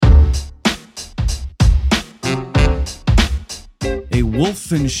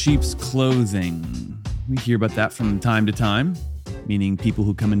Wolf in sheep's clothing. We hear about that from time to time, meaning people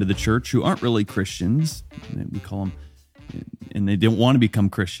who come into the church who aren't really Christians. We call them, and they don't want to become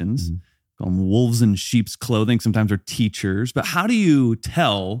Christians. Call them wolves in sheep's clothing. Sometimes they're teachers. But how do you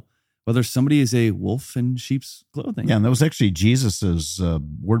tell whether somebody is a wolf in sheep's clothing? Yeah, and that was actually Jesus's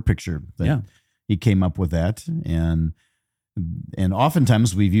word picture that he came up with that. And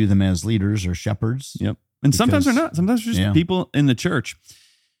oftentimes we view them as leaders or shepherds. Yep. And sometimes they're not. Sometimes they're just people in the church.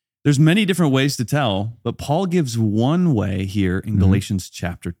 There's many different ways to tell, but Paul gives one way here in Galatians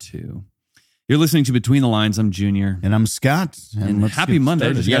chapter 2. You're listening to Between the Lines. I'm Junior. And I'm Scott. And happy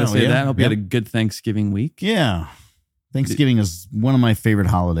Monday. Just got to say that. I hope you had a good Thanksgiving week. Yeah. Thanksgiving is one of my favorite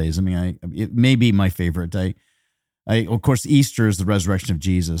holidays. I mean, it may be my favorite. I of course, Easter is the resurrection of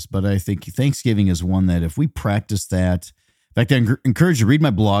Jesus, but I think Thanksgiving is one that if we practice that, in fact, I encourage you to read my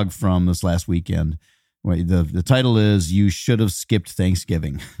blog from this last weekend. The title is "You Should Have Skipped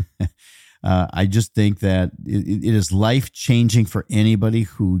Thanksgiving." I just think that it is life-changing for anybody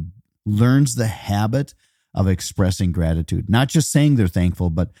who learns the habit of expressing gratitude. Not just saying they're thankful,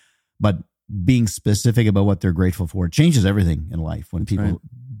 but being specific about what they're grateful for. It changes everything in life when people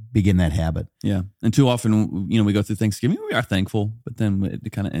begin that habit. Yeah. And too often, we go through Thanksgiving, we are thankful, but then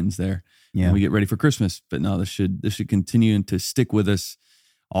it kind of ends there. Yeah. And we get ready for Christmas. But no, this should continue to stick with us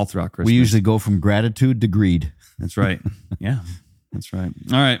all throughout Christmas. We usually go from gratitude to greed. That's right. Yeah, that's right.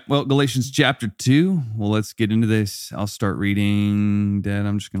 All right. Well, Galatians chapter 2. Well, let's get into this. I'll start reading. Dad,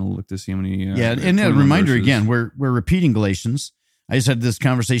 I'm just going to look to see how many. And a reminder verses. Again, we're repeating Galatians. I just had this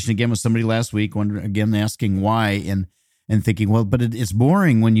conversation again with somebody last week, asking why and thinking, well, but it's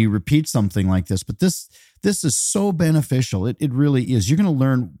boring when you repeat something like this. But this is so beneficial. It really is. You're going to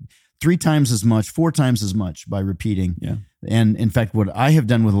learn 3 times as much, 4 times as much by repeating. Yeah. And in fact, what I have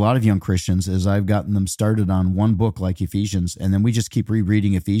done with a lot of young Christians is I've gotten them started on one book like Ephesians, and then we just keep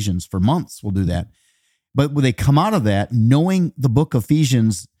rereading Ephesians for months. We'll do that. But when they come out of that, knowing the book of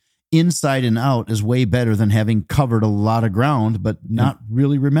Ephesians inside and out is way better than having covered a lot of ground, but not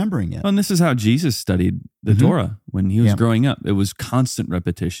really remembering it. Well, and this is how Jesus studied the Torah when he was growing up. It was constant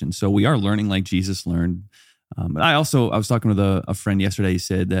repetition. So we are learning like Jesus learned. But I was talking with a friend yesterday. He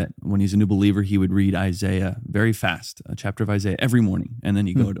said that when he's a new believer, he would read Isaiah very fast, a chapter of Isaiah every morning. And then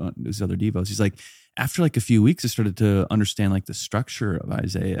he'd go to his other devos. He's like, after like a few weeks, I started to understand like the structure of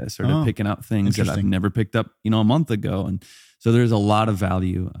Isaiah. I started picking out things that I've never picked up, a month ago. And so there's a lot of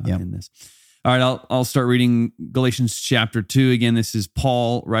value in this. All right, I'll start reading Galatians chapter 2. Again, this is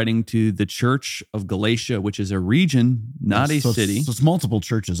Paul writing to the church of Galatia, which is a region, not a city. So it's multiple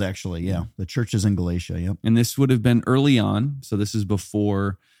churches, actually. Yeah, the churches in Galatia. Yep. And this would have been early on. So this is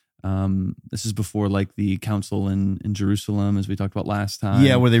before like the council in Jerusalem, as we talked about last time.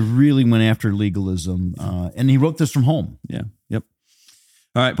 Yeah, where they really went after legalism. And he wrote this from home. Yeah. Yep.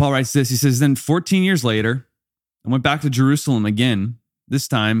 All right. Paul writes this. He says, "Then 14 years later, I went back to Jerusalem again. This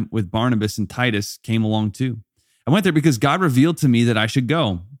time with Barnabas and Titus came along too. I went there because God revealed to me that I should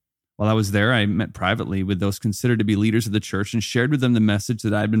go. While I was there, I met privately with those considered to be leaders of the church and shared with them the message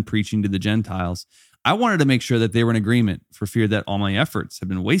that I had been preaching to the Gentiles. I wanted to make sure that they were in agreement for fear that all my efforts had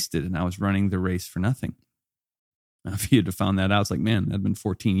been wasted and I was running the race for nothing." Now, if you had found that out, it's like, man, that had been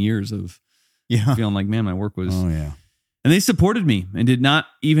 14 years of feeling like, man, my work was... Oh, yeah. And they supported me and did not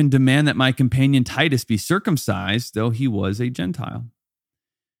even demand that my companion Titus be circumcised, though he was a Gentile.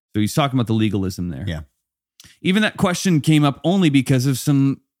 So he's talking about the legalism there. Yeah. Even that question came up only because of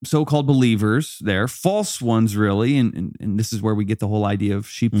some so-called believers there, false ones really, and this is where we get the whole idea of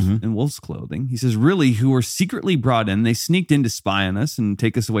sheep and wolves clothing. He says, really, who were secretly brought in, they sneaked in to spy on us and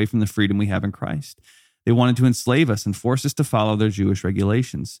take us away from the freedom we have in Christ. They wanted to enslave us and force us to follow their Jewish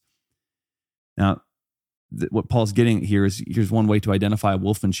regulations. Now, what Paul's getting at here is, here's one way to identify a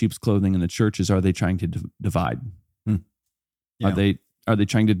wolf in sheep's clothing in the church is, are they trying to divide? Yeah. Are they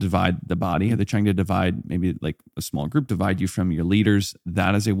trying to divide the body? Are they trying to divide, maybe like a small group, divide you from your leaders?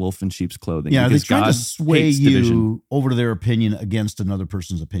 That is a wolf in sheep's clothing. Yeah, they're trying to sway you over to their opinion against another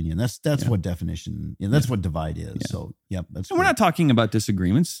person's opinion. That's what definition, that's what divide is. Yeah. So, that's. And we're not talking about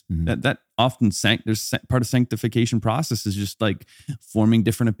disagreements. That often there's part of sanctification process is just like forming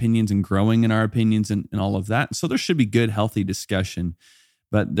different opinions and growing in our opinions and all of that. So there should be good, healthy discussion.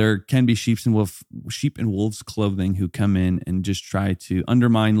 But there can be sheep and wolves clothing who come in and just try to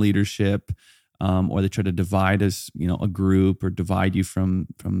undermine leadership, or they try to divide us, a group, or divide you from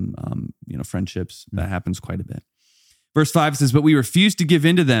friendships. That happens quite a bit. Verse 5 says, "But we refused to give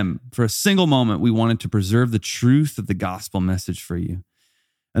in to them for a single moment. We wanted to preserve the truth of the gospel message for you.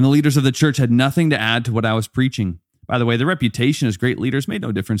 And the leaders of the church had nothing to add to what I was preaching. By the way, their reputation as great leaders made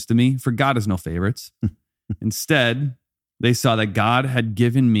no difference to me, for God has no favorites. Instead, They saw that God had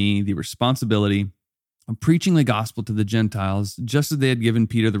given me the responsibility of preaching the gospel to the Gentiles, just as they had given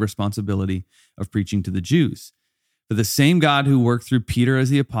Peter the responsibility of preaching to the Jews. But the same God who worked through Peter as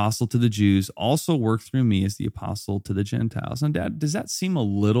the apostle to the Jews also worked through me as the apostle to the Gentiles. Now, Dad, does that seem a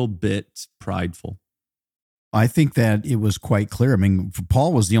little bit prideful? I think that it was quite clear. I mean,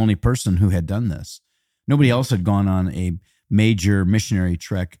 Paul was the only person who had done this. Nobody else had gone on a major missionary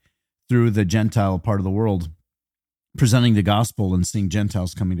trek through the Gentile part of the world, presenting the gospel and seeing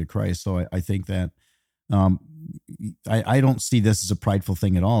Gentiles coming to Christ. So I think that I don't see this as a prideful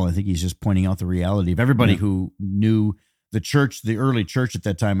thing at all. I think he's just pointing out the reality of everybody who knew the church, the early church at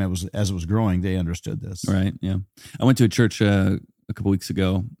that time, as it was growing, they understood this. Right, yeah. I went to a church a couple weeks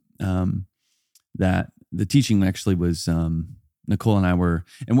ago that the teaching actually was, Nicole and I were,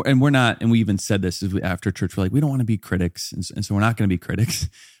 and we're not, and we even said this after church, we're like, we don't want to be critics, and so we're not going to be critics.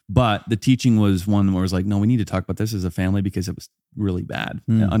 But the teaching was one where it was like, no, we need to talk about this as a family because it was really bad.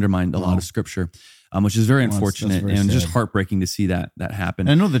 It undermined a lot of scripture, which is very unfortunate that's very and sad. just heartbreaking to see that happen.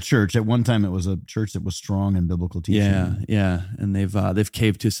 And I know the church, at one time, it was a church that was strong in biblical teaching. Yeah. And they've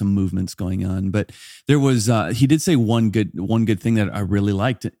caved to some movements going on. But there was, he did say one good thing that I really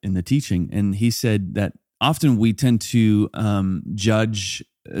liked in the teaching. And he said that often we tend to judge,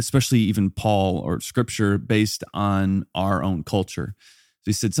 especially even Paul or scripture, based on our own culture. So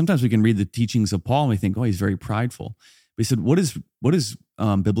he said, sometimes we can read the teachings of Paul and we think, oh, he's very prideful. But he said, what is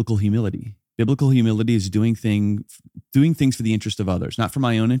biblical humility? Biblical humility is doing things for the interest of others, not for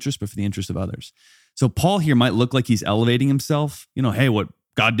my own interest, but for the interest of others. So Paul here might look like he's elevating himself. Hey, what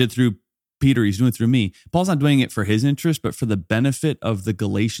God did through Peter, he's doing it through me. Paul's not doing it for his interest, but for the benefit of the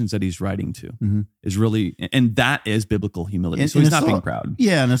Galatians that he's writing to. Is really, and that is biblical humility. So he's not being proud.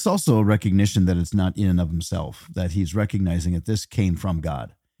 Yeah, and it's also a recognition that it's not in and of himself, that he's recognizing that this came from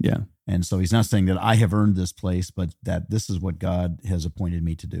God. Yeah. And so he's not saying that I have earned this place, but that this is what God has appointed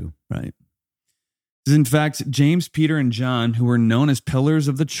me to do. Right. In fact, James, Peter, and John, who were known as pillars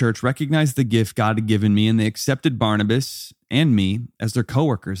of the church, recognized the gift God had given me, and they accepted Barnabas and me as their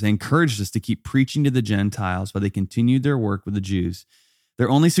co-workers. They encouraged us to keep preaching to the Gentiles while they continued their work with the Jews.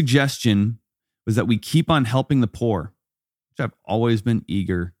 Their only suggestion was that we keep on helping the poor, which I've always been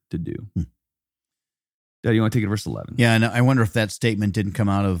eager to do. Dad, you want to take it to verse 11? Yeah, and I wonder if that statement didn't come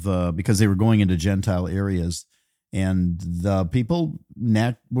out of, because they were going into Gentile areas, and the people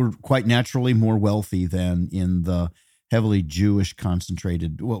were quite naturally more wealthy than in the heavily Jewish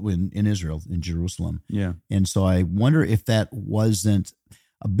concentrated, in Israel, in Jerusalem. Yeah. And so I wonder if that wasn't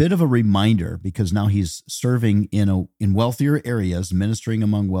a bit of a reminder, because now he's serving in wealthier areas, ministering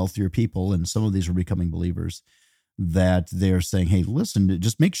among wealthier people, and some of these are becoming believers, that they're saying, hey, listen,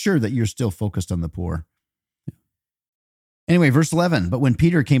 just make sure that you're still focused on the poor. Anyway, verse 11, but when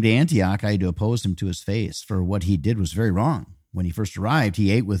Peter came to Antioch, I had to oppose him to his face, for what he did was very wrong. When he first arrived,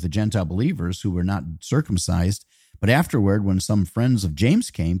 he ate with the Gentile believers who were not circumcised, but afterward, when some friends of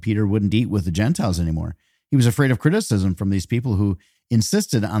James came, Peter wouldn't eat with the Gentiles anymore. He was afraid of criticism from these people who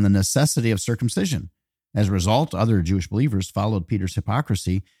insisted on the necessity of circumcision. As a result, other Jewish believers followed Peter's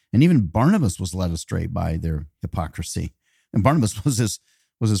hypocrisy, and even Barnabas was led astray by their hypocrisy. And Barnabas was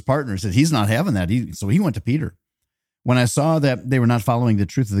his partner. He said, he's not having that. So he went to Peter. When I saw that they were not following the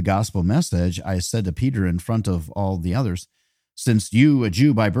truth of the gospel message, I said to Peter in front of all the others, since you, a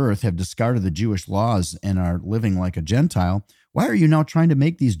Jew by birth, have discarded the Jewish laws and are living like a Gentile, why are you now trying to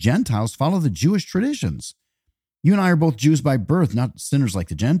make these Gentiles follow the Jewish traditions? You and I are both Jews by birth, not sinners like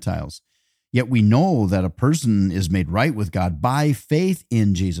the Gentiles. Yet we know that a person is made right with God by faith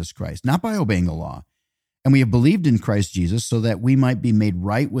in Jesus Christ, not by obeying the law. And we have believed in Christ Jesus so that we might be made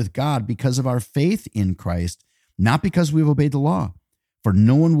right with God because of our faith in Christ, not because we've obeyed the law. For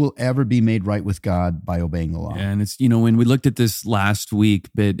no one will ever be made right with God by obeying the law. Yeah, and it's, when we looked at this last week,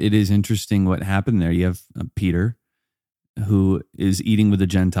 but it is interesting what happened there. You have Peter, who is eating with the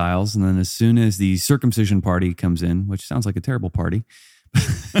Gentiles, and then as soon as the circumcision party comes in, which sounds like a terrible party,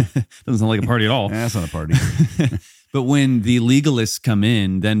 doesn't sound like a party at all. That's not a party. But when the legalists come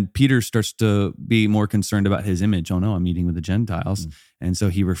in, then Peter starts to be more concerned about his image. Oh no, I'm eating with the Gentiles. And so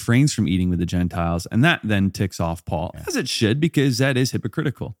he refrains from eating with the Gentiles. And that then ticks off Paul, as it should, because that is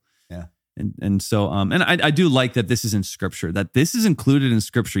hypocritical. Yeah. And so, and I do like that this is in Scripture, that this is included in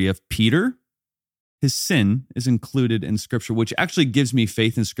Scripture. You have Peter, his sin is included in Scripture, which actually gives me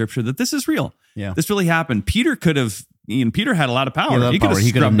faith in Scripture that this is real. Yeah. This really happened. Peter had a lot of power. He could have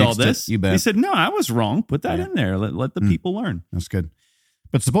scrubbed all this. You bet. He said, no, I was wrong. Put that in there. Let the people learn. That's good.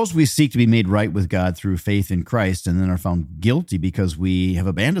 But suppose we seek to be made right with God through faith in Christ and then are found guilty because we have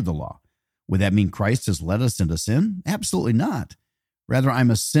abandoned the law. Would that mean Christ has led us into sin? Absolutely not. Rather,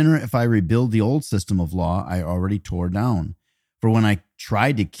 I'm a sinner if I rebuild the old system of law I already tore down. For when I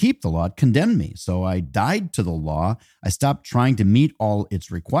tried to keep the law, it condemned me. So I died to the law. I stopped trying to meet all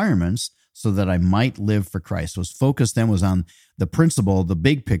its requirements so that I might live for Christ. So his focus then was on the principle, the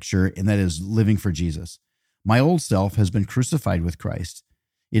big picture, and that is living for Jesus. My old self has been crucified with Christ.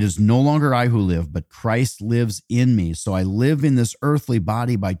 It is no longer I who live, but Christ lives in me. So I live in this earthly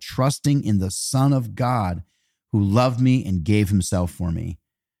body by trusting in the Son of God who loved me and gave himself for me.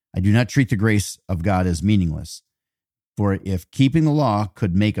 I do not treat the grace of God as meaningless. For if keeping the law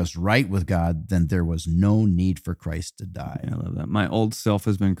could make us right with God, then there was no need for Christ to die. Yeah, I love that. My old self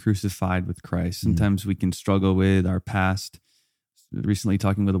has been crucified with Christ. Sometimes we can struggle with our past. Recently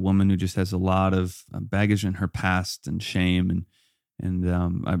talking with a woman who just has a lot of baggage in her past and shame.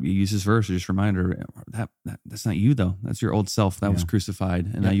 And I use this verse to just remind her, that's not you though. That's your old self that was crucified.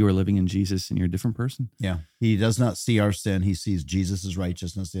 And now you are living in Jesus and you're a different person. Yeah. He does not see our sin. He sees Jesus'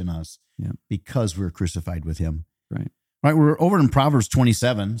 righteousness in us because we're crucified with him. Right. All right, we're over in Proverbs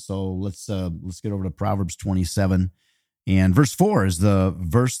 27, so let's get over to Proverbs 27. And verse 4 is the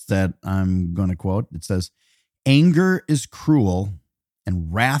verse that I'm going to quote. It says, anger is cruel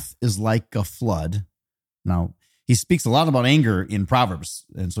and wrath is like a flood. Now, he speaks a lot about anger in Proverbs.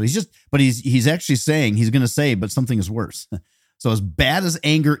 And so he's actually saying, he's going to say, but something is worse. So as bad as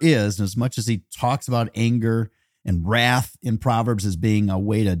anger is, and as much as he talks about anger and wrath in Proverbs as being a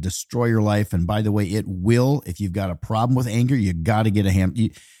way to destroy your life. And by the way, it will. If you've got a problem with anger, you got to get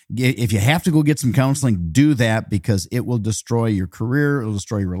if you have to go get some counseling, do that because it will destroy your career. It will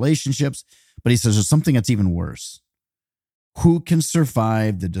destroy your relationships. But he says there's something that's even worse. Who can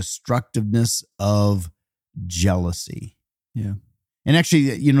survive the destructiveness of jealousy? Yeah. And actually,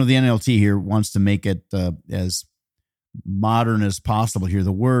 the NLT here wants to make it as modern as possible here.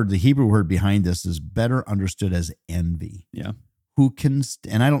 The Hebrew word behind this is better understood as envy. Yeah. Who can,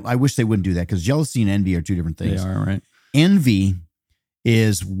 I wish they wouldn't do that because jealousy and envy are two different things. They are, right? Envy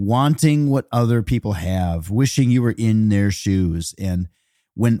is wanting what other people have, wishing you were in their shoes. And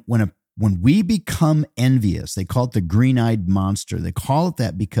when we become envious, they call it the green-eyed monster. They call it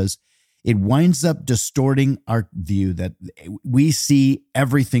that because it winds up distorting our view that we see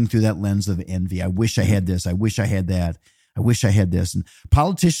everything through that lens of envy. I wish I had this. I wish I had that. I wish I had this. And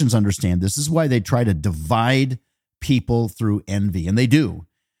politicians understand this. This is why they try to divide people through envy, and they do.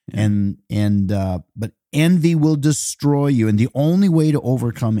 Yeah. But envy will destroy you. And the only way to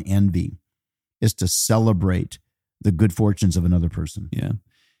overcome envy is to celebrate the good fortunes of another person. Yeah.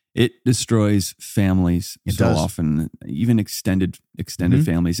 It destroys families often, even extended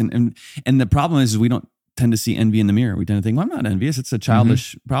families. And the problem is we don't tend to see envy in the mirror. We tend to think, well, I'm not envious. It's a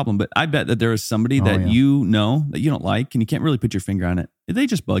childish problem. But I bet that there is somebody that you know that you don't like and you can't really put your finger on it. They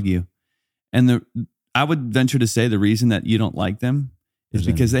just bug you. And I would venture to say the reason that you don't like them is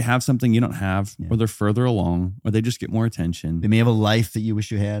because they have something you don't have, or they're further along, or they just get more attention. They may have a life that you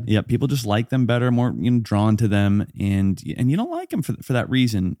wish you had. Yeah, people just like them better, more drawn to them, and you don't like them for that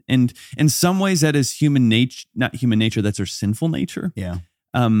reason. And in some ways, that is human nature, not human nature. That's our sinful nature. Yeah.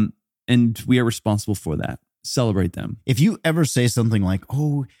 And we are responsible for that. Celebrate them. If you ever say something like,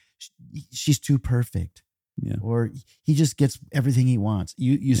 "Oh, she's too perfect," or "He just gets everything he wants,"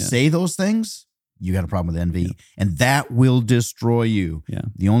 you say those things. You got a problem with envy, and that will destroy you. Yeah.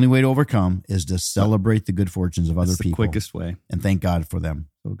 The only way to overcome is to celebrate the good fortunes of other people. The quickest way. And thank God for them.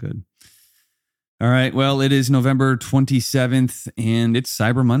 So good. All right. Well, it is November 27th, and it's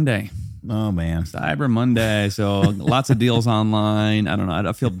Cyber Monday. Oh, man. Cyber Monday. So lots of deals online. I don't know.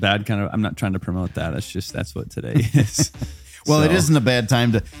 I feel bad I'm not trying to promote that. That's what today is. Well, it isn't a bad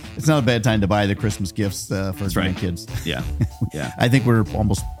time it's not a bad time to buy the Christmas gifts for grandkids. Right. Yeah. Yeah. I think we're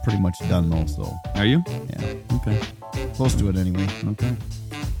almost pretty much done though. So. Are you? Yeah. Okay. Close to it anyway. Okay.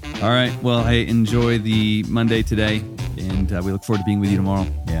 All right. Well, hey, enjoy the Monday today, and we look forward to being with you tomorrow.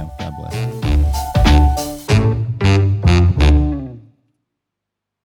 Yeah. God bless.